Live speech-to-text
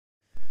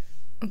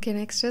Okay,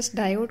 next is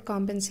diode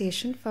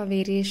compensation for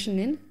variation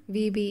in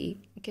VBE.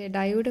 Okay,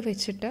 diode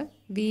വെച്ചിട്ട്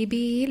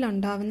VBEയിൽ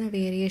ഉണ്ടാവുന്ന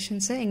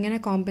variations എങ്ങനെ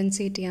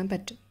compensate ചെയ്യാൻ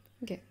പറ്റും.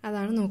 ഓക്കെ,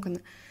 അതാണ്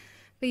നോക്കുന്നത്.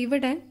 അപ്പോൾ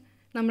ഇവിടെ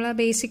നമ്മൾ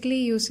ബേസിക്കലി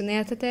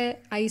നേരത്തെ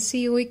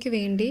ICOയ്ക്ക്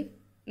വേണ്ടി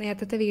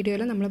നേരത്തെ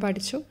വീഡിയോയിൽ നമ്മൾ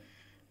പഠിച്ചു.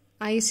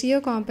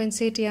 ICO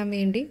കോമ്പൻസേറ്റ് ചെയ്യാൻ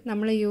വേണ്ടി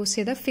നമ്മൾ യൂസ്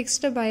ചെയ്ത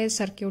ഫിക്സ്ഡ് ബയസ്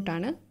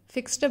സർക്യൂട്ടാണ്.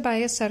 ഫിക്സ്ഡ്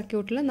ബയസ്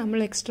സർക്യൂട്ടിൽ നമ്മൾ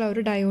എക്സ്ട്രാ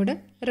ഒരു ഡയോഡ്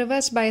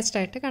റിവേഴ്സ് ബയസ്ഡ്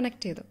ആയിട്ട്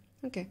കണക്ട് ചെയ്തു.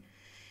 ഓക്കെ,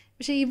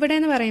 പക്ഷേ ഇവിടെ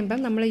എന്ന് പറയുമ്പം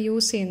നമ്മൾ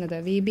യൂസ് ചെയ്യുന്നത്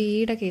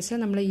VBEയുടെ കേസിൽ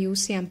നമ്മൾ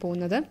യൂസ് ചെയ്യാൻ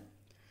പോകുന്നത്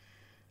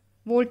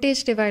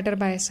വോൾട്ടേജ് ഡിവൈഡർ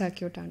ബയസ്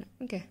സർക്യൂട്ടാണ്.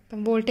 ഓക്കെ,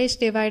 അപ്പം വോൾട്ടേജ്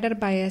ഡിവൈഡർ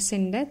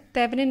ബയസിൻ്റെ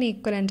തെവനിൻ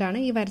ഈക്വലൻ്റ് ആണ്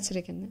ഈ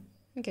വരച്ചിരിക്കുന്നത്.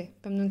 ഓക്കെ,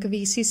 അപ്പം നമുക്ക്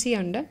VCC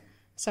ഉണ്ട്,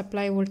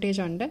 സപ്ലൈ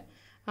വോൾട്ടേജ് ഉണ്ട്,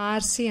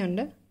 RC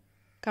ഉണ്ട്,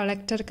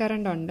 കളക്ടർ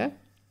കറണ്ട് ഉണ്ട്,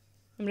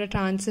 നമ്മുടെ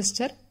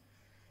ട്രാൻസിസ്റ്റർ,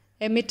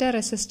 എമിറ്റർ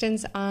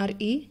റെസിസ്റ്റൻസ്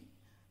RE,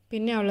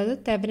 പിന്നെ ഉള്ളത്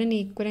തെവനിൻ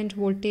ഈക്വലൻ്റ്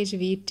വോൾട്ടേജ്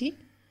VT,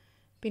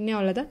 പിന്നെ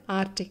ഉള്ളത്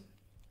RT.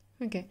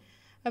 ഓക്കെ,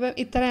 അപ്പം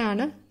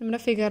ഇത്രയാണ് നമ്മുടെ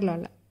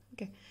ഫിഗറിലുള്ളത്.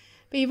 ഓക്കെ,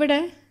 അപ്പോൾ ഇവിടെ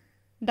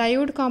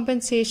diode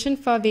compensation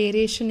for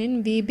variation in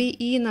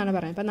VBE എന്നാണ്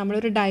പറയുന്നത്. അപ്പം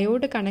നമ്മളൊരു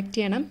ഡയോഡ് കണക്ട്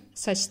ചെയ്യണം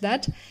സച്ച്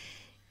ദാറ്റ്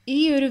ഈ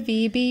ഒരു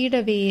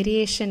VBEയുടെ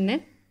വേരിയേഷനെ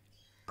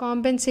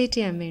കോമ്പൻസേറ്റ്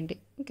ചെയ്യാൻ വേണ്ടി.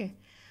 ഓക്കെ,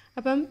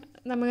 അപ്പം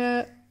നമുക്ക്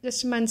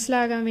ജസ്റ്റ്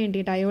മനസ്സിലാകാൻ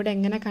വേണ്ടി ഡയോഡ്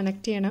എങ്ങനെ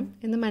കണക്ട് ചെയ്യണം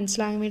എന്ന്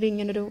മനസ്സിലാകാൻ വേണ്ടി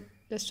ഇങ്ങനൊരു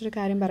ജസ്റ്റ് ഒരു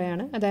കാര്യം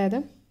പറയുകയാണ്. അതായത്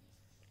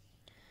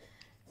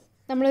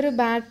നമ്മളൊരു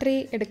ബാറ്ററി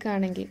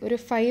എടുക്കുകയാണെങ്കിൽ, ഒരു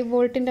 5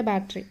 വോൾട്ടിൻ്റെ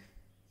ബാറ്ററി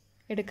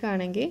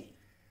എടുക്കുകയാണെങ്കിൽ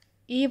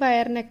ഈ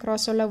വയറിന്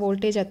അക്രോസുള്ള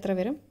വോൾട്ടേജ് എത്ര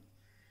വരും?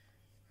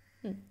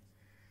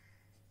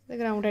 ഇത്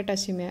ഗ്രൗണ്ടായിട്ട്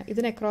അസ്യൂം ചെയ്യുക.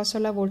 ഇതിന്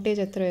അക്രോസുള്ള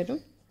വോൾട്ടേജ് എത്ര വരും?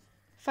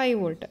 5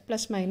 volt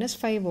plus minus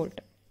 5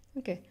 volt.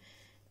 Okay,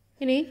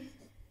 ഇനി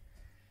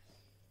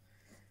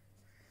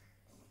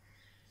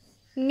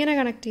ഇങ്ങനെ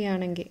കണക്ട്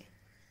ചെയ്യുകയാണെങ്കിൽ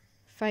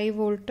 5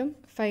 വോൾട്ടും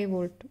 5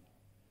 വോൾട്ടും.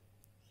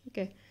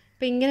 ഓക്കെ,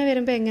 അപ്പോൾ ഇങ്ങനെ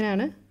വരുമ്പോൾ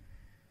എങ്ങനെയാണ്?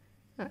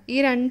 ഈ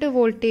 2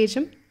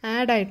 വോൾട്ടേജും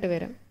ആഡായിട്ട്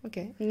വരും.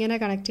 ഓക്കെ, ഇങ്ങനെ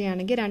കണക്ട്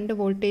ചെയ്യുകയാണെങ്കിൽ 2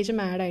 വോൾട്ടേജും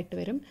ആഡായിട്ട്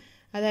വരും.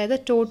 അതായത്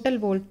ടോട്ടൽ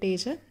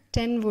വോൾട്ടേജ്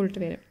 10 വോൾട്ട്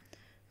വരും.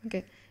 ഓക്കെ,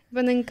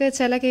 ഇപ്പോൾ നിങ്ങൾക്ക്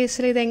ചില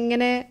കേസിൽ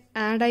ഇതെങ്ങനെ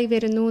ആഡായി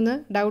വരുന്നു എന്ന്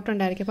ഡൗട്ട്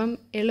ഉണ്ടായിരിക്കും. അപ്പം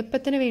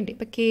എളുപ്പത്തിന് വേണ്ടി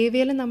ഇപ്പോൾ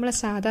KVL നമ്മൾ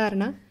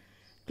സാധാരണ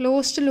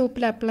ക്ലോസ്ഡ്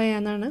ലൂപ്പിൽ അപ്ലൈ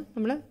ചെയ്യാനാണ്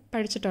നമ്മൾ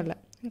പഠിച്ചിട്ടുള്ളത്.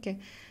 ഓക്കെ,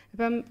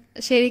 അപ്പം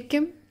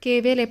ശരിക്കും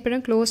KVL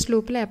എപ്പോഴും ക്ലോസ്ഡ്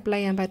ലൂപ്പിൽ അപ്ലൈ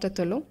ചെയ്യാൻ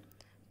പറ്റത്തുള്ളൂ.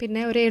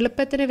 പിന്നെ ഒരു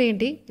എളുപ്പത്തിന്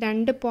വേണ്ടി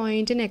 2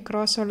 പോയിൻറ്റിന്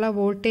അക്രോസ് ഉള്ള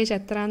വോൾട്ടേജ്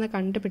എത്രയാണെന്ന്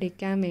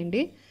കണ്ടുപിടിക്കാൻ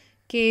വേണ്ടി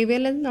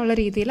KVL എന്നുള്ള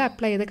രീതിയിൽ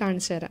അപ്ലൈ ചെയ്ത്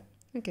കാണിച്ചു തരാം.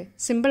 ഓക്കെ,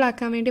 സിമ്പിൾ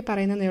ആക്കാൻ വേണ്ടി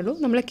പറയുന്നതേ ഉള്ളൂ.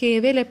 നമ്മൾ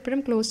KVL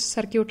എപ്പോഴും ക്ലോസ്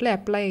സർക്യൂട്ടിൽ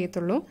അപ്ലൈ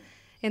ചെയ്യത്തുള്ളൂ.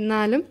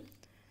 എന്നാലും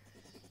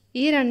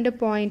ഈ 2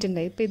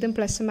 പോയിൻറ്റിൻ്റെ, ഇപ്പോൾ ഇതും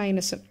പ്ലസ്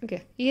മൈനസും, ഓക്കെ,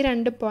 ഈ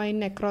 2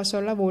 പോയിൻറ്റിന് അക്രോസ്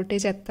ഉള്ള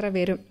വോൾട്ടേജ് എത്ര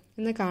വരും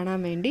എന്ന് കാണാൻ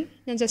വേണ്ടി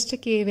ഞാൻ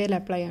ജസ്റ്റ് KVL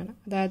അപ്ലൈ ആണ്.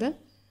 അതായത്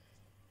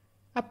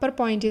അപ്പർ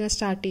പോയിൻറ്റിൽ നിന്ന്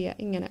സ്റ്റാർട്ട്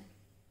ചെയ്യുക ഇങ്ങനെ.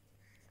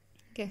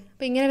 ഓക്കെ,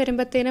 അപ്പോൾ ഇങ്ങനെ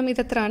വരുമ്പോഴത്തേനും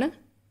ഇതെത്രയാണ്?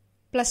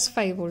 Plus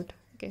 5 volt.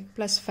 Okay,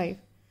 plus 5.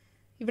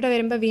 ഇവിടെ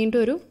വരുമ്പോൾ വീണ്ടും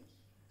ഒരു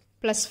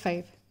പ്ലസ്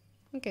 5.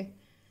 ഓക്കെ,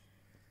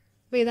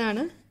 അപ്പോൾ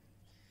ഇതാണ്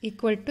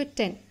ഈക്വൽ ടു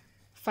 10.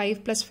 5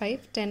 +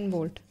 5 10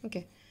 വോൾട്ട്.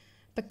 ഓക്കെ,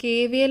 അപ്പോൾ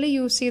KVL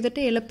യൂസ്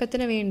ചെയ്തിട്ട്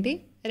എളുപ്പത്തിന് വേണ്ടി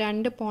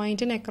 2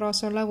 പോയിൻറ്റിന്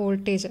അക്രോസ് ഉള്ള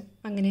വോൾട്ടേജ്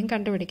അങ്ങനെയും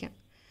കണ്ടുപിടിക്കാം.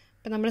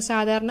 അപ്പോൾ നമ്മൾ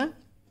സാധാരണ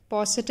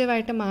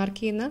പോസിറ്റീവായിട്ട് മാർക്ക്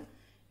ചെയ്യുന്ന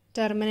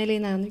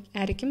ടെർമിനലിൽ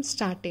നിന്നായിരിക്കും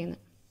സ്റ്റാർട്ട്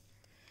ചെയ്യുന്നത്.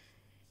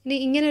 ഇനി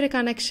ഇങ്ങനെ ഒരു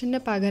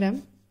കണക്ഷന് പകരം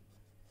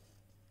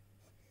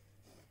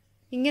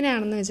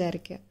ഇങ്ങനെയാണെന്ന്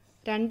വിചാരിക്കുക.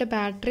 2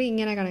 ബാറ്ററി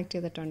ഇങ്ങനെ കണക്ട്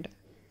ചെയ്തിട്ടുണ്ട്.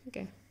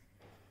 ഓക്കെ,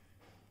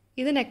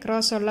 ഇതിന്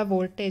അക്രോസ് ഉള്ള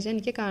വോൾട്ടേജ്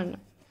എനിക്ക്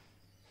കാണണം.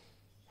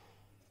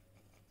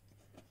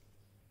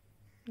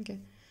 ഓക്കെ,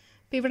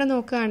 അപ്പോൾ ഇവിടെ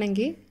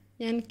നോക്കുകയാണെങ്കിൽ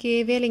ഞാൻ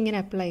KVL ഇങ്ങനെ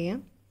അപ്ലൈ ചെയ്യാം.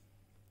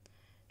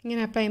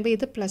 ഇങ്ങനെ അപ്ലൈ ചെയ്യുമ്പോൾ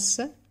ഇത്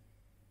പ്ലസ്,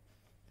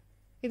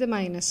 ഇത്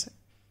മൈനസ്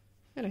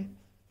അല്ലേ?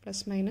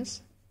 പ്ലസ് മൈനസ്,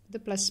 ഇത്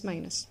പ്ലസ്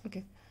മൈനസ്.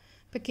 ഓക്കെ,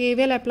 അപ്പോൾ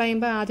KVL അപ്ലൈ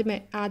ചെയ്യുമ്പോൾ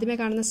ആദ്യമേ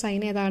കാണുന്ന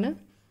സൈൻ ഏതാണ്?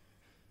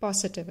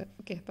 പോസിറ്റീവ്.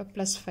 ഓക്കെ, അപ്പോൾ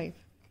പ്ലസ് 5.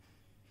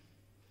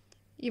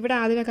 ഇവിടെ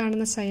ആദ്യമേ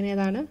കാണുന്ന സൈൻ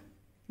ഏതാണ്?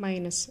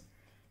 മൈനസ്,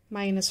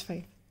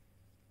 -5.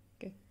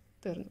 ഓക്കെ,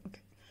 തീർന്നു.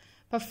 ഓക്കെ,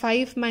 അപ്പോൾ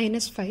 5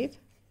 - 5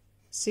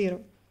 0.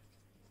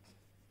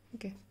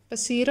 ഓക്കെ, അപ്പോൾ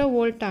 0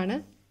 വോൾട്ടാണ്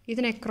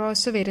ഇതിന്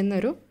അക്രോസ്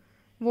വരുന്നൊരു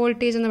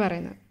വോൾട്ടേജ് എന്ന്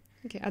പറയുന്നത്.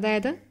 ഓക്കെ,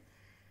 അതായത്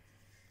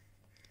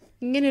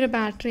ഇങ്ങനൊരു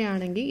ബാറ്ററി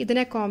ആണെങ്കിൽ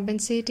ഇതിനെ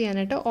കോമ്പൻസേറ്റ്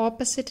ചെയ്യാനായിട്ട്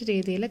ഓപ്പോസിറ്റ്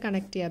രീതിയിൽ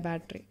കണക്ട് ചെയ്യുക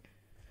ബാറ്ററി.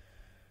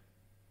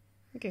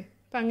 ഓക്കെ,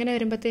 അപ്പോൾ അങ്ങനെ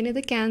വരുമ്പോഴത്തേന്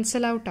ഇത്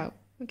ക്യാൻസൽ ഔട്ട് ആവും.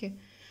 ഓക്കെ,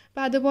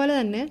 അപ്പോൾ അതുപോലെ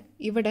തന്നെ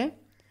ഇവിടെ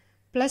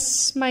പ്ലസ്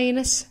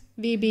മൈനസ്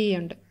VBE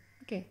ഉണ്ട്.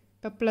 ഓക്കെ,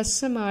 ഇപ്പോൾ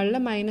പ്ലസ് മുകളിൽ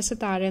മൈനസ്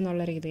താഴെ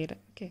എന്നുള്ള രീതിയിൽ.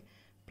 ഓക്കെ,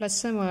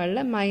 പ്ലസ് മുകളിൽ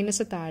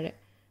മൈനസ് താഴെ.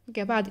 ഓക്കെ,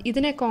 അപ്പോൾ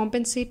ഇതിനെ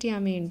കോമ്പൻസേറ്റ്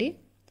ചെയ്യാൻ വേണ്ടി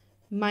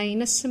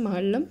മൈനസ്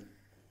മുകളിലും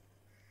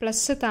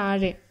പ്ലസ്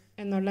താഴെ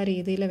എന്നുള്ള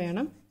രീതിയിൽ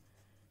വേണം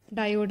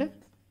ഡയോഡ്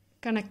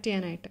കണക്ട്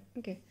ചെയ്യാനായിട്ട്.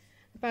 ഓക്കെ,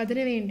 അപ്പോൾ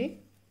അതിനു വേണ്ടി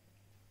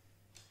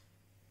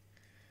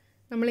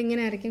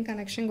നമ്മളിങ്ങനെ ആയിരിക്കും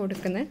കണക്ഷൻ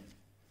കൊടുക്കുന്നത്.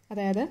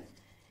 അതായത്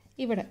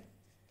ഇവിടെ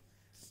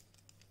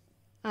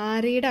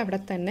REയുടെ അവിടെ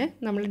തന്നെ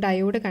നമ്മൾ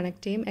ഡയോഡ്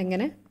കണക്ട് ചെയ്യും.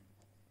 എങ്ങനെ?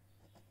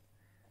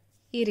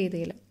 ഈ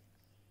രീതിയിൽ.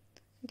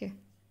 ഓക്കെ,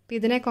 അപ്പോൾ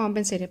ഇതിനെ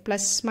കോമ്പൻസേറ്റ് ചെയ്യും.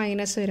 പ്ലസ്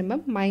മൈനസ്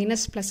വരുമ്പം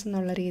മൈനസ് പ്ലസ്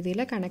എന്നുള്ള രീതിയിൽ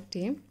കണക്ട്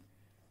ചെയ്യും.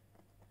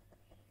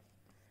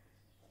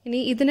 ഇനി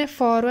ഇതിനെ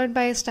ഫോർവേഡ്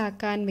ബയസ്ഡ്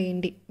ആക്കാൻ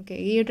വേണ്ടി ഓക്കെ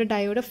ഈ ഒരു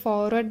ഡയോഡ്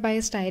ഫോർവേഡ്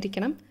ബയസ്ഡ്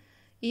ആയിരിക്കണം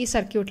ഈ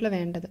സർക്യൂട്ടിൽ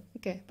വേണ്ടത്.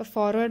 ഓക്കെ അപ്പോൾ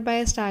ഫോർവേഡ്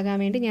ബയസ്ഡ് ആകാൻ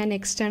വേണ്ടി ഞാൻ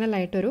എക്സ്റ്റേണൽ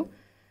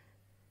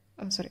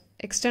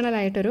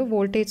ആയിട്ടൊരു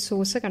വോൾട്ടേജ്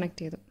സോഴ്സ്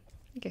കണക്ട് ചെയ്തു.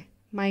 ഓക്കെ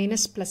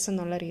മൈനസ് പ്ലസ്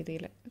എന്നുള്ള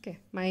രീതിയിൽ. ഓക്കെ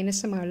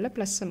മൈനസ് മുകളിൽ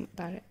പ്ലസ്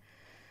താഴെ.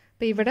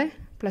 അപ്പോൾ ഇവിടെ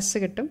പ്ലസ്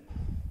കിട്ടും,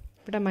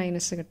 ഇവിടെ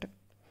മൈനസ് കിട്ടും.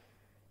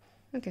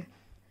 ഓക്കെ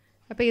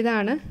അപ്പോൾ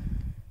ഇതാണ്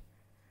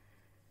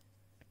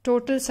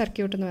ടോട്ടൽ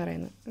സർക്യൂട്ട് എന്ന്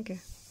പറയുന്നത്. ഓക്കെ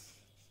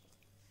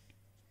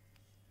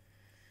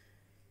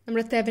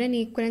നമ്മുടെ തെവെനിൻ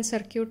ഈക്വലന്റ്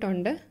സർക്യൂട്ട്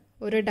ഉണ്ട്,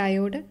 ഒരു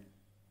ഡയോഡ്,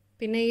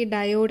 പിന്നെ ഈ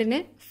ഡയോഡിനെ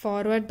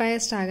ഫോർവേഡ്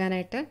ബയസ്ഡ്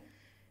ആകാനായിട്ട്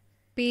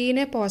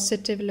പിനെ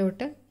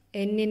പോസിറ്റീവിലോട്ട്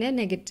എന്നിനെ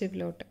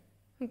നെഗറ്റീവിലോട്ട്.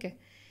 ഓക്കെ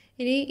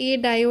ഇനി ഈ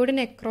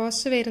ഡയോഡിന്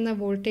അക്രോസ് വരുന്ന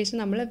വോൾട്ടേജ്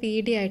നമ്മൾ വി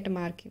ഡി ആയിട്ട്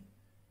മാർക്ക് ചെയ്യും.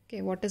 Okay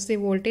what is the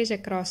voltage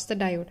across the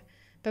diode?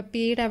 അപ്പോൾ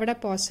പിയുടെ അവിടെ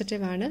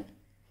പോസിറ്റീവാണ്,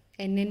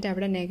 എന്നിൻ്റെ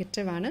അവിടെ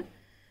നെഗറ്റീവാണ്.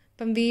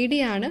 അപ്പം വി ഡി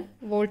ആണ്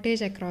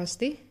voltage across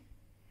the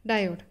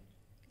diode.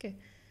 Okay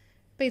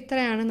അപ്പോൾ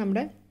ഇത്രയാണ്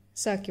നമ്മുടെ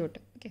circuit.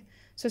 Okay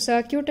so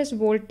circuit is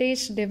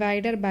voltage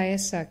divider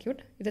bias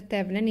circuit. ഇത്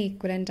തെവെനിൻ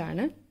ഈക്വലൻ്റ്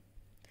ആണ്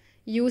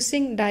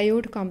യൂസിങ്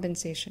ഡയോഡ്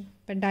കോമ്പൻസേഷൻ.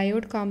 ഇപ്പം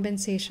ഡയോഡ്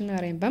കോമ്പൻസേഷൻ എന്ന്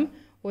പറയുമ്പം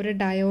ഒരു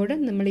ഡയോഡ്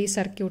നമ്മൾ ഈ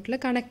സർക്യൂട്ടിൽ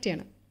കണക്ട്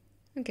ചെയ്യണം.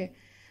 ഓക്കെ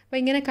അപ്പോൾ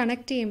ഇങ്ങനെ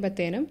connect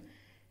ചെയ്യുമ്പോഴത്തേനും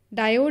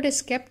diode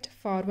is kept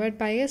forward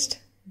biased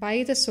by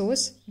the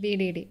source V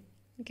D D.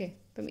 Okay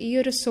അപ്പം ഈ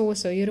ഒരു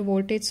സോഴ്സ്, ഈ ഒരു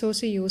വോൾട്ടേജ്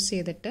സോഴ്സ് യൂസ്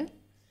ചെയ്തിട്ട്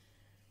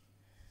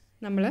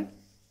നമ്മൾ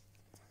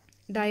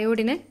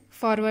ഡയോഡിനെ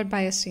ഫോർവേഡ്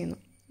ബയസ് ചെയ്യുന്നു.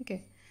 ഓക്കെ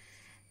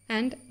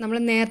ആൻഡ് നമ്മൾ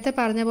നേരത്തെ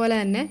പറഞ്ഞ പോലെ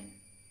തന്നെ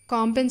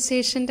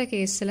കോമ്പൻസേഷൻ്റെ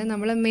കേസിൽ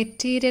നമ്മൾ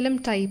മെറ്റീരിയലും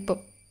ടൈപ്പും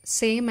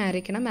സെയിം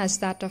ആയിരിക്കണം as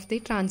that of the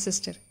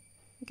transistor.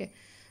 Okay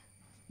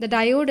the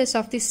diode is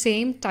of the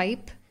same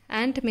type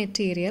and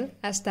material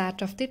as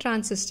that of the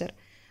transistor.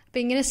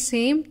 അപ്പോൾ ഇങ്ങനെ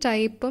സെയിം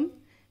ടൈപ്പും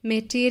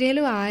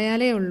മെറ്റീരിയലും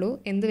ആയാലേ ഉള്ളൂ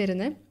എന്ത്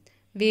വരുന്നത്,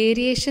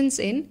 variations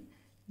in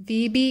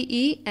V B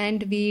E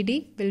and we D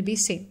will be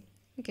same.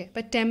 Okay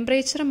അപ്പോൾ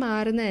temperature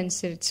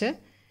മാറുന്നതനുസരിച്ച്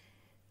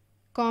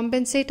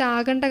compensate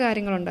ആകേണ്ട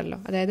കാര്യങ്ങളുണ്ടല്ലോ,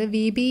 അതായത്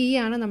V B E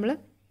ആണ് നമ്മൾ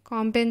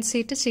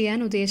കോമ്പൻസേറ്റ് ചെയ്യാൻ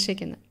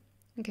ഉദ്ദേശിക്കുന്നത്.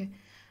 ഓക്കെ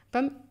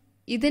അപ്പം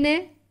ഇതിനെ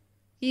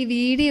ഈ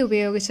വി ഡി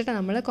ഉപയോഗിച്ചിട്ട്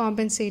നമ്മൾ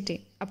കോമ്പൻസേറ്റ്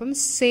ചെയ്യും. അപ്പം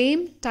സെയിം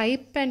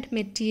ടൈപ്പ് ആൻഡ്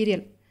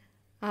മെറ്റീരിയൽ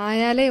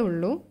ആയാലേ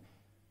ഉള്ളൂ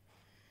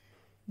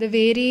the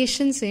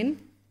variations in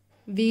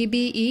V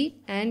B E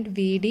and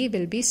we D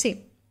will be same.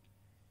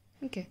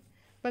 Okay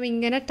അപ്പം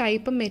ഇങ്ങനെ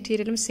ടൈപ്പും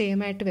മെറ്റീരിയലും സെയിം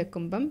ആയിട്ട്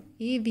വെക്കുമ്പം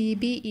ഈ വി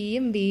ബി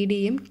ഇയും വി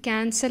ഡിയും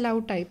ക്യാൻസൽ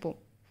ഔട്ടായി പോവും.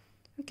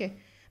 ഓക്കെ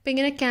അപ്പം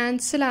ഇങ്ങനെ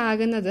ക്യാൻസൽ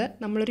ആകുന്നത്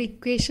നമ്മളൊരു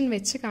ഇക്വേഷൻ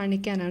വെച്ച്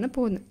കാണിക്കാനാണ്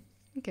പോകുന്നത്.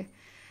 ഓക്കെ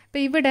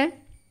അപ്പോൾ ഇവിടെ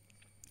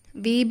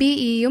വി ബി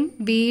ഇയും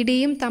വി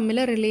ഡിയും തമ്മിൽ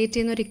റിലേറ്റ്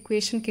ചെയ്യുന്ന ഒരു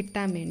ഇക്വേഷൻ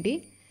കിട്ടാൻ വേണ്ടി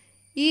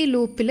ഈ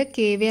ലൂപ്പിൽ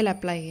കെ വി എൽ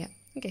അപ്ലൈ ചെയ്യാം.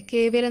 ഓക്കെ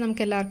കെ വി എൽ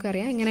നമുക്ക് എല്ലാവർക്കും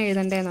അറിയാം എങ്ങനെ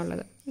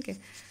എഴുതണ്ടേന്നുള്ളത്. ഓക്കെ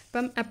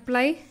അപ്പം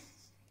apply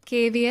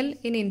K V L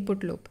in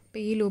input loop.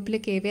 അപ്പോൾ ഈ ലൂപ്പിൽ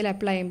കെ വി എൽ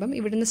അപ്ലൈ ചെയ്യുമ്പം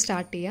ഇവിടുന്ന്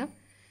സ്റ്റാർട്ട് ചെയ്യുക.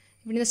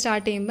 ഇവിടുന്ന്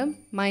സ്റ്റാർട്ട് ചെയ്യുമ്പം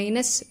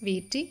മൈനസ് വി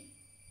ടി,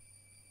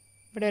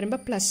 ഇവിടെ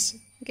വരുമ്പോൾ plus.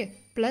 Okay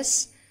plus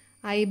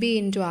I B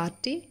into R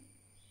T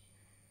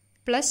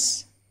plus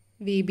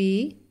V B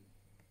E,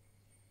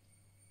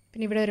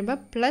 പിന്നെ ഇവിടെ വരുമ്പോൾ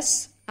plus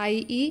I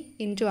E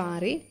into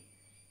R E,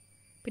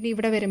 പിന്നെ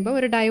ഇവിടെ വരുമ്പോൾ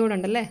ഒരു ഡയോഡ്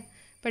ഉണ്ടല്ലേ.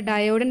 അപ്പോൾ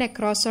ഡയോഡിന്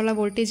അക്രോസ് ഉള്ള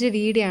വോൾട്ടേജ്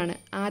വി ഡി ആണ്.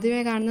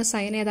 ആദ്യമേ കാണുന്ന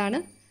സൈൻ ഏതാണ്,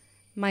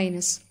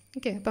 മൈനസ്.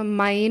 ഓക്കെ അപ്പം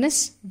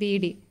minus V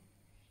D,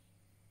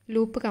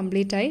 loop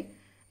complete ആയി.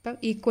 അപ്പം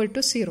ഈക്വൽ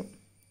ടു 0.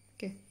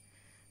 ഓക്കെ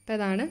അപ്പോൾ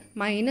അതാണ്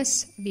minus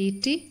V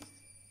T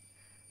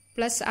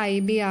plus I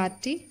B R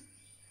T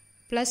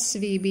plus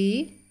V B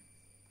E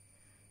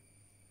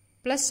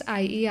plus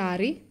I E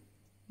R E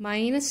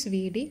minus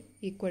V D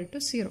equal to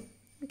 0.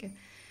 Okay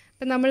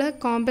അപ്പം നമ്മൾ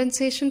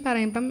compensation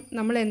പറയുമ്പം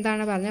നമ്മൾ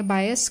എന്താണ് പറഞ്ഞത്,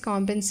 ബയസ്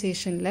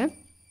കോമ്പൻസേഷനിൽ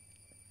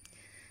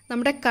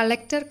നമ്മുടെ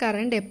കളക്ടർ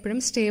കറണ്ട് എപ്പോഴും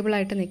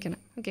സ്റ്റേബിളായിട്ട് നിൽക്കണം.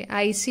 Okay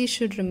I C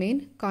should remain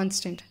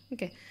constant.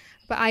 Okay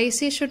അപ്പോൾ I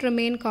C should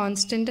remain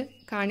constant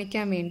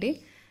കാണിക്കാൻ വേണ്ടി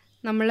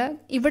നമ്മൾ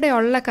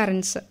ഇവിടെയുള്ള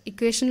കറണ്ട്സ്,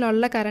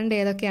 ഇക്വേഷനിലുള്ള കറണ്ട്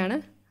ഏതൊക്കെയാണ്,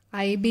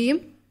 ഐ ബിയും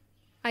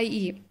ഐ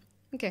ഇയും.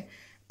 ഓക്കെ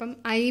അപ്പം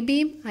ഐ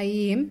ബിയും ഐ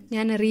ഇയും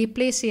ഞാൻ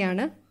റീപ്ലേസ്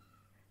ചെയ്യാണ്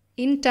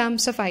in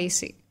terms of I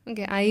C.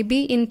 Okay I be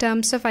in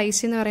terms of I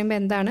C എന്ന് പറയുമ്പോൾ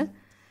എന്താണ്,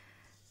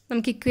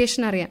 നമുക്ക്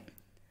ഇക്വേഷൻ അറിയാം,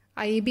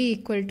 I B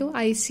equal to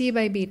I C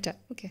by beta.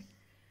 Okay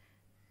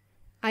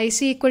I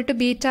C equal to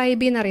beta I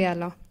B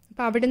എന്നറിയാമല്ലോ.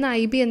 അപ്പോൾ അവിടുന്ന്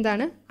I B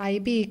എന്താണ്, I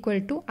B equal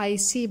to I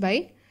C by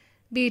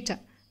beta.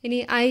 ഇനി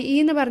I E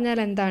എന്ന് പറഞ്ഞാൽ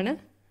എന്താണ്,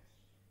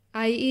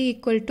 I E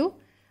equal to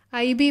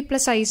I B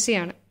plus I C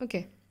ആണ്.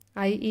 Okay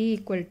I E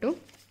equal to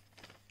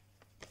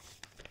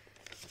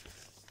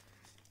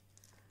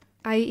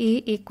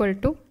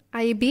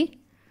I B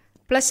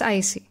plus I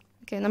C.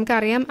 Okay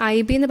നമുക്കറിയാം I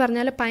B എന്ന്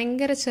പറഞ്ഞാൽ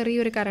ഭയങ്കര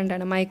ചെറിയൊരു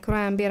കറണ്ടാണ്, മൈക്രോ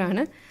ആംബിയർ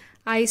ആണ്.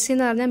 ഐ സി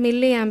എന്ന് പറഞ്ഞാൽ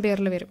മില്ലി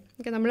ആംബിയറിൽ വരും.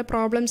 ഓക്കെ നമ്മൾ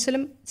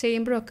പ്രോബ്ലംസിലും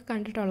ചെയ്യുമ്പോഴൊക്കെ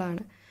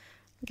കണ്ടിട്ടുള്ളതാണ്.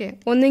 ഓക്കെ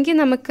ഒന്നെങ്കിൽ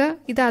നമുക്ക്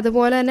ഇത്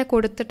അതുപോലെ തന്നെ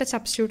കൊടുത്തിട്ട്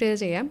സബ്സ്റ്റിറ്റ്യൂട്ട് ചെയ്ത്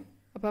ചെയ്യാം.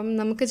 അപ്പം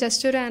നമുക്ക്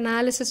ജസ്റ്റ് ഒരു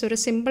അനാലിസിസ്, ഒരു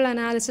സിമ്പിൾ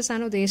അനാലിസിസ്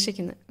ആണ്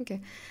ഉദ്ദേശിക്കുന്നത്. ഓക്കെ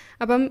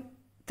അപ്പം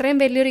ഇത്രയും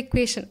വലിയൊരു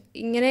ഇക്വേഷൻ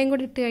ഇങ്ങനെയും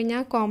കൂടി ഇട്ട്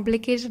കഴിഞ്ഞാൽ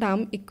കോംപ്ലിക്കേറ്റഡ്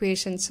ആവും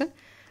ഇക്വേഷൻസ്.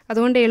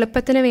 അതുകൊണ്ട്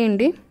എളുപ്പത്തിന്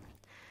വേണ്ടി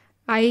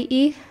I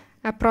E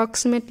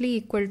approximately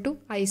equal to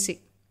I C.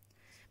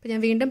 അപ്പോൾ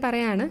ഞാൻ വീണ്ടും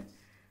പറയാണ്,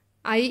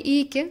 ഐ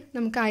ഇക്ക്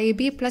നമുക്ക് I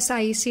B plus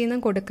I C എന്നും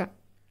കൊടുക്കാം.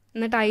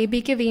 എന്നിട്ട് ഐ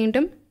ബിക്ക്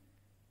വീണ്ടും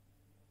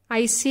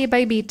I C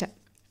by beta,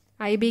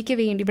 I ബിക്ക്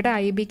വീണ്ടും ഇവിടെ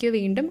ഐ ബിക്ക്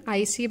വീണ്ടും ഐ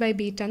സി ബൈ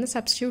ബീറ്റ എന്ന്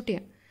സബ്സ്റ്റിറ്റ്യൂട്ട്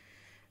ചെയ്യാം.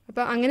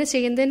 അപ്പോൾ അങ്ങനെ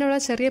ചെയ്യുന്നതിനുള്ള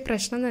ചെറിയ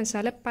പ്രശ്നം എന്ന്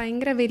വെച്ചാൽ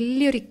ഭയങ്കര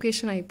വലിയൊരു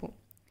ഇക്വേഷൻ ആയിപ്പോവും.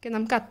 ഓക്കെ,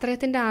 നമുക്ക്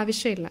അത്രയത്തിൻ്റെ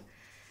ആവശ്യമില്ല.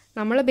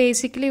 നമ്മൾ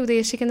ബേസിക്കലി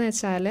ഉദ്ദേശിക്കുന്നത്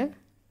വെച്ചാൽ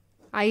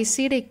ഐ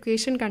സിയുടെ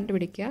ഇക്വേഷൻ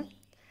കണ്ടുപിടിക്കുക.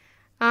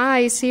 ആ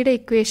ഐ സിയുടെ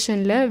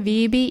ഇക്വേഷനിൽ വി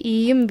ബി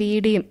ഇയും വി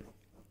ഡിയും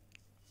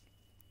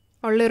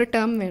ഉള്ളൊരു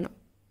ടേം വേണം.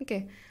 ഓക്കെ,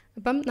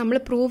 അപ്പം നമ്മൾ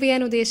പ്രൂവ്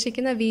ചെയ്യാൻ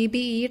ഉദ്ദേശിക്കുന്ന വി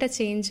ബി ഇയുടെ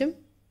ചേഞ്ചും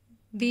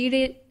വി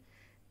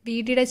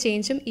ഡിയുടെ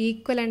ചേഞ്ചും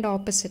ഈക്വൽ ആൻഡ്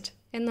ഓപ്പോസിറ്റ്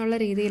എന്നുള്ള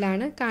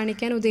രീതിയിലാണ്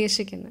കാണിക്കാൻ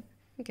ഉദ്ദേശിക്കുന്നത്.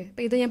 ഓക്കെ,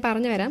 അപ്പോൾ ഇത് ഞാൻ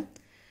പറഞ്ഞു തരാം.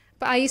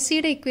 അപ്പോൾ ഐ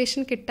സിയുടെ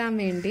ഇക്വേഷൻ കിട്ടാൻ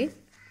വേണ്ടി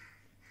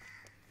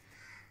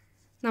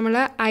നമ്മൾ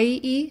I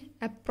E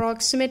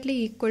approximately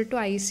equal to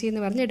I C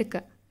എന്ന് പറഞ്ഞ്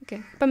എടുക്കുക. ഓക്കെ,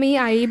 അപ്പം ഈ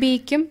ഐ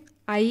ബിക്കും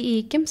ഐ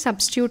ഇക്കും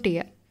സബ്സ്റ്റിറ്റ്യൂട്ട്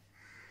ചെയ്യുക.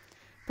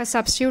 അപ്പം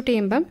സബ്സ്റ്റിറ്റ്യൂട്ട്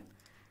ചെയ്യുമ്പം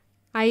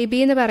ഐ ബി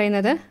എന്ന്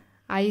പറയുന്നത്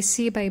I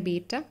C by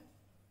beta,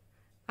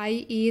 I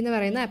E എന്ന്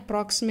പറയുന്നത്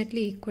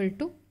approximately equal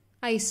to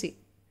I C.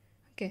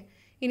 Okay,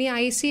 ഇനി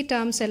ഐ സി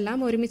ടേംസ് എല്ലാം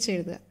ഒരുമിച്ച്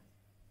എഴുതുക.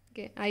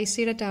 ഓക്കെ, ഐ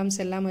സിയുടെ ടേംസ്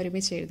എല്ലാം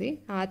ഒരുമിച്ച് എഴുതി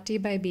R T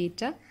by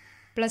beta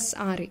plus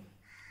R E.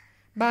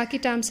 ബാക്കി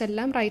ടേംസ്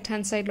എല്ലാം റൈറ്റ്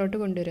ഹാൻഡ് സൈഡിലോട്ട്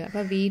കൊണ്ടുവരിക.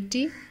 അപ്പോൾ V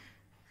T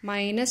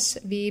minus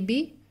V B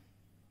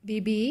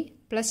E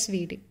plus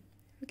V D.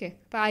 Okay,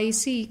 അപ്പോൾ ഐ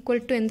സി ഈക്വൽ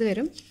ടു എന്ത്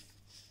വരും?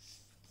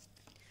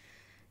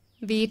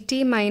 V T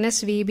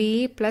minus V B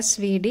E plus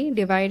V D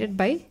divided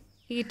by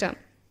ഈ term.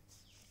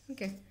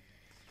 Okay,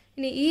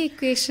 ഇനി ഈ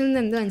ഇക്വേഷനിൽ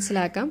നിന്ന് എന്ത്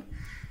മനസ്സിലാക്കാം?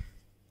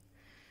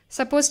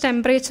 സപ്പോസ്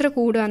ടെമ്പറേച്ചർ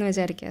കൂടുകയെന്ന്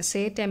വിചാരിക്കുക.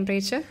 Say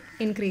temperature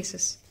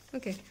increases.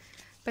 ഓക്കെ,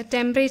 അപ്പോൾ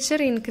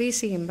ടെമ്പറേച്ചർ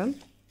ഇൻക്രീസ് ചെയ്യുമ്പം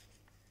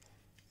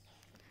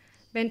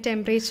when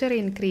temperature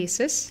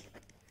increases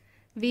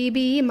V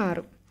B E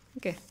മാറും.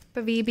 ഓക്കെ,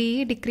 ഇപ്പോൾ വി ബി ഇ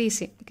ഡിക്രീസ്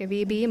ചെയ്യും. ഓക്കെ,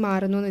 വി ബി ഇ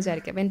മാറുന്നു എന്ന്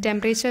വിചാരിക്കുക. When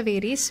temperature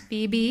varies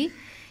V B E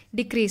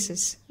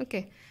decreases.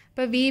 Okay,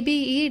 അപ്പോൾ വി ബി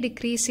ഇ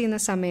ഡിക്രീസ് ചെയ്യുന്ന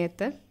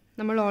സമയത്ത്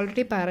നമ്മൾ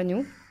ഓൾറെഡി പറഞ്ഞു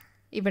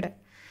ഇവിടെ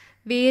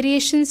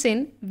variations in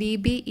V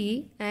B E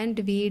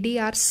and we D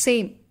are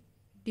same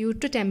due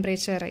to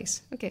temperature rise.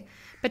 Okay,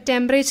 അപ്പോൾ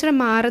ടെമ്പറേച്ചർ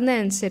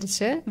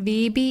മാറുന്നതനുസരിച്ച്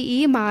വി ബി ഇ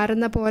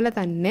മാറുന്ന പോലെ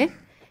തന്നെ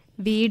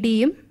വി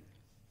ഡിയും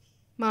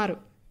മാറും.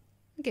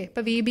 ഓക്കെ,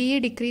 ഇപ്പോൾ വി ബി ഇ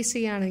ഡിക്രീസ്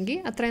ചെയ്യുകയാണെങ്കിൽ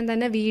അത്രയും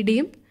തന്നെ വി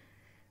ഡിയും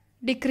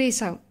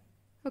ഡിക്രീസ് ആവും.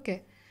 ഓക്കെ,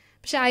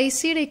 പക്ഷെ ഐ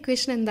സിയുടെ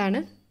ഇക്വേഷൻ എന്താണ്?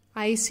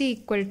 I C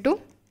equal to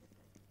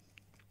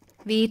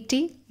V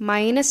T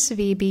minus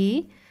V B E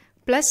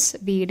plus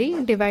V D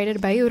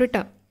divided by ഒരു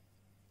ടേം.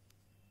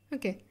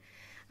 ഓക്കെ,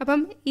 അപ്പം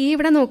ഈ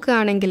ഇവിടെ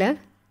നോക്കുകയാണെങ്കിൽ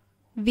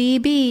വി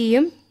ബി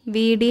ഇയും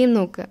വി ഡിയും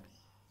നോക്കുക.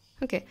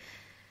 ഓക്കെ,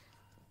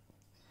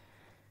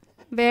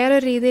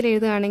 വേറൊരു രീതിയിൽ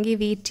എഴുതുകയാണെങ്കിൽ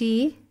V T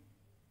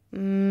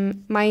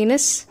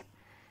minus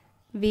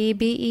V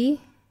B E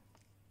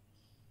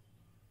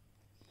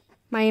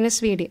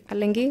minus V D,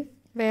 അല്ലെങ്കിൽ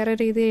വേറെ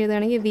രീതിയിൽ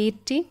എഴുതുകയാണെങ്കിൽ V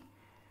T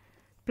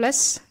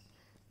plus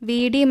V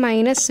D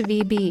minus V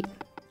B E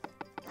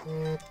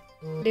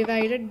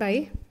divided by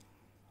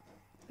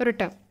ഒരു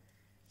ടേം.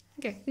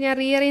 ഓക്കെ, ഞാൻ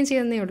റീഅറേഞ്ച്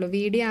ചെയ്തതേ ഉള്ളൂ.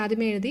 വി ഡി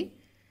ആദ്യമേ എഴുതി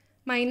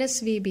minus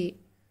V B E.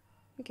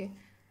 Okay,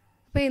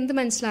 അപ്പോൾ എന്ത്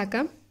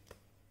മനസ്സിലാക്കാം?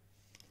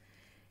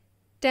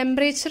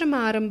 Temperature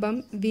മാറുമ്പം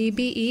V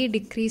B E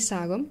decrease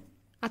ആകും,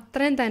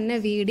 അത്രയും തന്നെ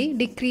വി ഡി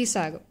ഡിക്രീസ്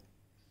ആകും.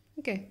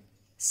 ഓക്കെ,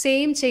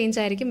 സെയിം ചേഞ്ച്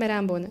ആയിരിക്കും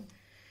വരാൻ പോകുന്നത്.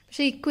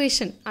 പക്ഷേ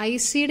ഇക്വേഷൻ ഐ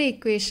സിയുടെ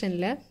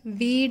ഇക്വേഷനിൽ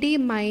V D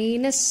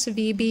minus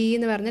V B E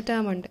എന്ന് പറഞ്ഞ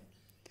ടേം ഉണ്ട്.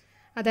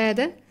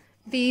 അതായത്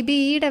വി ബി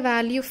ഇയുടെ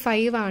വാല്യൂ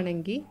 5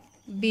 ആണെങ്കിൽ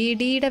വി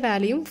ഡിയുടെ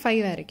വാല്യൂയും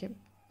 5 ആയിരിക്കും.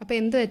 അപ്പോൾ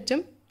എന്ത് പറ്റും?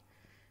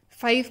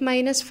 5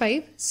 മൈനസ്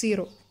 5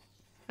 0.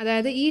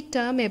 അതായത് ഈ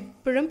ടേം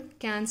എപ്പോഴും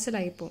ക്യാൻസൽ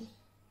ആയിപ്പോവും.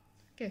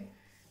 ഓക്കെ,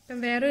 അപ്പം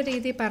വേറൊരു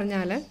രീതി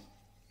പറഞ്ഞാൽ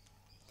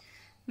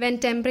when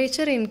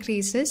temperature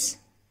increases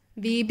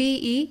V B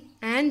E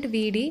and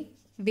we D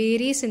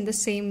varies in the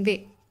same way.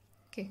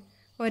 Okay,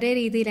 ഒരേ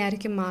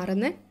രീതിയിലായിരിക്കും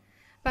മാറുന്നത്.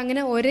 അപ്പം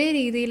അങ്ങനെ ഒരേ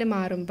രീതിയിൽ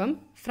മാറുമ്പം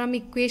from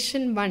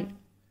equation 1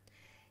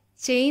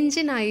 change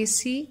in I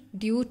C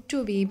due to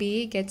V B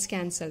E gets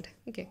cancelled.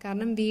 Okay,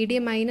 കാരണം V D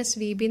minus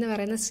V B എന്ന്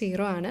പറയുന്നത്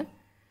 0 ആണ്.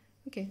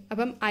 ഓക്കെ,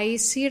 അപ്പം ഐ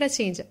സിയുടെ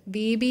ചേഞ്ച്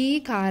വി ബി ഇ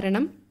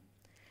കാരണം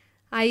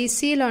ഐ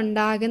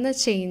സിയിലുണ്ടാകുന്ന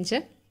ചേഞ്ച്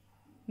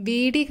വി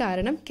ഡി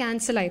കാരണം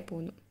ക്യാൻസലായി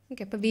പോകുന്നു.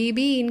 ഓക്കെ, അപ്പോൾ V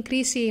B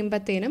increase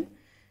ചെയ്യുമ്പോഴത്തേനും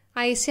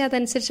I C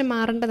അതനുസരിച്ച്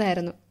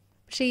മാറേണ്ടതായിരുന്നു.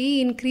 പക്ഷേ ഈ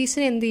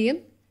ഇൻക്രീസിന് എന്ത് ചെയ്യും?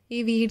 ഈ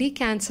വി ഡി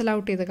ക്യാൻസൽ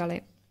ഔട്ട് ചെയ്ത്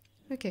കളയും.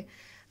 ഓക്കെ,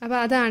 അപ്പോൾ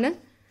അതാണ്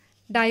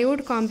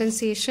diode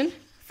compensation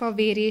for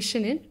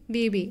variation in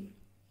V B.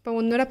 ഇപ്പോൾ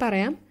ഒന്നുകൂടെ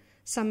പറയാം,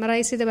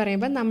 സമ്മറൈസ് ചെയ്ത്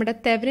പറയുമ്പോൾ നമ്മുടെ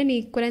തെവനിൻ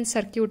ഈക്വലൻറ്റ്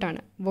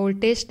സർക്യൂട്ടാണ്,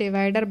 വോൾട്ടേജ്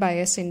ഡിവൈഡർ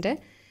ബയസിൻ്റെ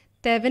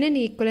തെവനിൻ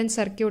ഈക്വലൻറ്റ്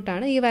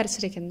സർക്യൂട്ടാണ് ഈ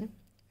വരച്ചിരിക്കുന്നത്.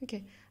 ഓക്കെ,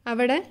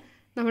 അവിടെ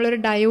നമ്മളൊരു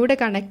ഡയോഡ്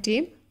കണക്ട്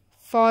ചെയ്യും.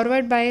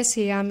 ഫോർവേഡ് ബയസ്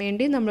ചെയ്യാൻ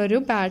വേണ്ടി നമ്മളൊരു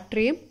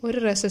ബാറ്ററിയും ഒരു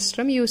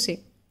റെസിസ്റ്ററും യൂസ്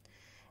ചെയ്യും.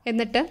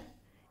 എന്നിട്ട്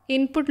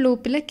ഇൻപുട്ട്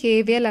ലൂപ്പിൽ കെ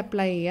വി എൽ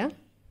അപ്ലൈ ചെയ്യുക.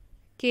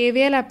 K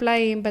V L apply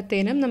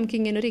ചെയ്യുമ്പോഴത്തേനും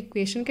നമുക്കിങ്ങനൊരു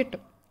equation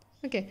കിട്ടും.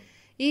 ഓക്കെ,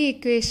 ഈ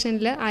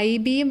ഇക്വേഷനിൽ ഐ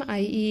ബിയും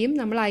ഐ ഇയും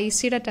നമ്മൾ ഐ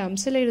സിയുടെ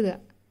ടേംസിൽ എഴുതുക.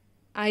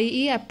 I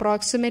E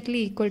approximately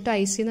equal to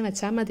I C എന്ന്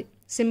വെച്ചാൽ മതി,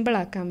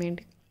 സിമ്പിളാക്കാൻ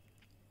വേണ്ടി.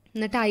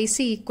 എന്നിട്ട് ഐ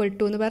സി ഈക്വൽ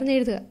ടു എന്ന് പറഞ്ഞ്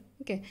എഴുതുക.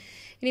 ഓക്കെ,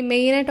 ഇനി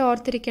മെയിനായിട്ട്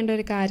ഓർത്തിരിക്കേണ്ട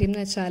ഒരു കാര്യം എന്ന്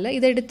വെച്ചാൽ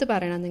ഇതെടുത്ത്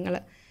പറയണം നിങ്ങൾ.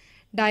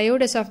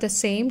 Diode is of the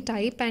same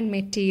type and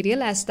material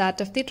as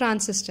that of the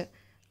transistor.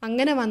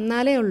 അങ്ങനെ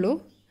വന്നാലേ ഉള്ളൂ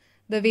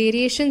the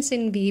variations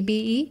in V B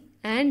E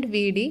and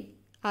we D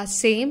are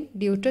same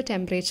due to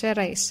temperature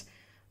rise.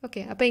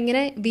 Okay, അപ്പോൾ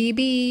ഇങ്ങനെ V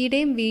B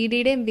ഇയുടെയും V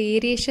ഡിയുടെയും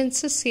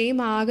variations same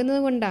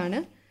ആകുന്നത് കൊണ്ടാണ്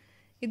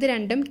ഇത്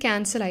രണ്ടും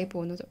ക്യാൻസലായി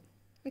പോകുന്നത്.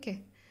 ഓക്കെ,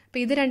 അപ്പോൾ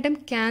ഇത് രണ്ടും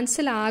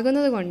ക്യാൻസൽ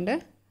ആകുന്നത് കൊണ്ട്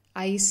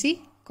ഐ സി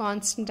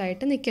കോൺസ്റ്റൻ്റ്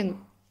ആയിട്ട് നിൽക്കുന്നു.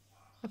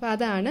 അപ്പോൾ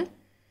അതാണ്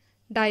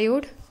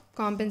diode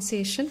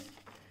compensation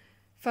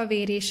for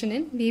variation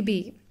in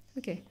VBE.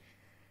 Okay,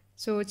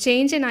 so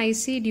change in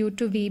IC due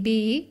to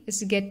VBE is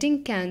getting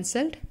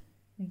cancelled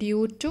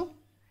due to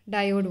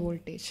diode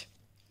voltage.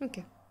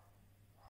 Okay.